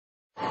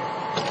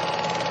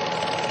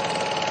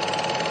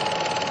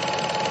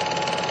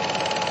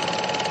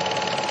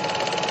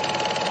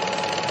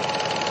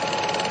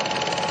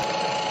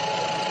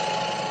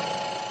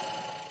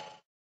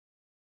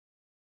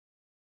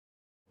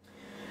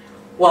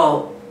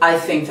Well, I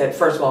think that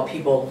first of all,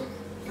 people,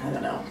 I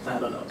don't know,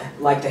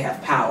 like to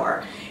have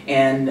power,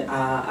 and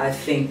I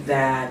think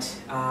that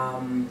let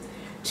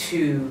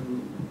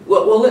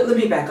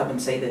me back up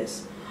and say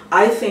this.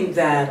 I think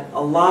that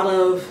a lot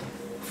of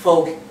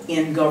folk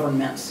in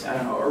governments, I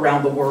don't know,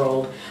 around the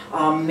world,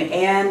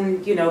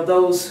 and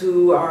those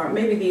who are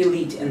maybe the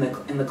elite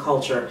in the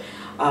culture,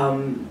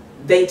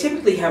 they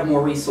typically have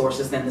more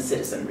resources than the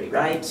citizenry,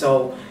 right?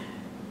 So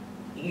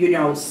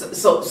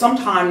so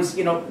sometimes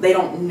they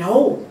don't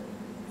know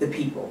the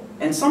people,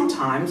 and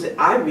sometimes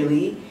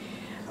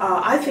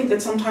I think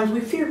that sometimes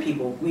we fear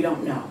people we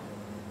don't know,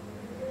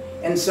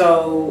 and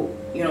so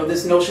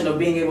this notion of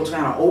being able to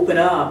kind of open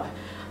up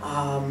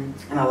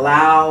and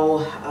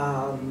allow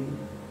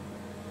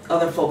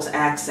other folks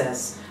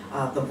access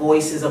the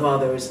voices of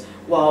others.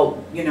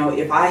 Well,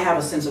 if I have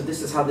a sense of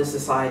this is how this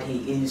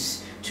society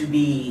is to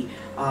be,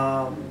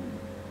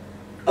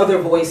 other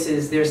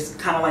voices, there's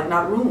kind of like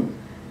not room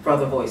for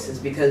other voices,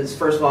 because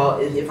first of all,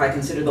 if I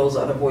consider those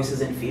other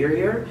voices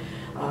inferior,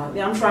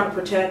 then I'm trying to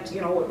protect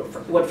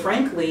what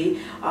frankly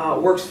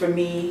works for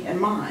me and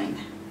mine.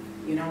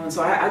 And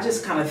so I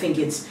just kind of think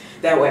it's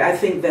that way. I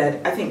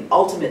think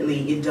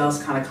ultimately it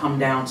does kind of come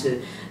down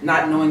to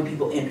not knowing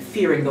people and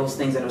fearing those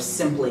things that are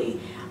simply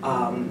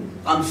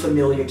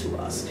unfamiliar to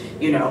us.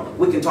 We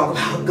can talk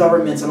about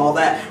governments and all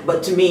that,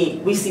 but to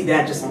me, we see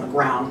that just on the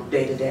ground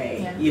day to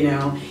day,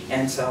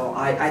 and so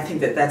I think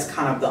that that's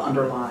kind of the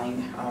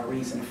underlying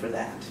reason for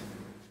that.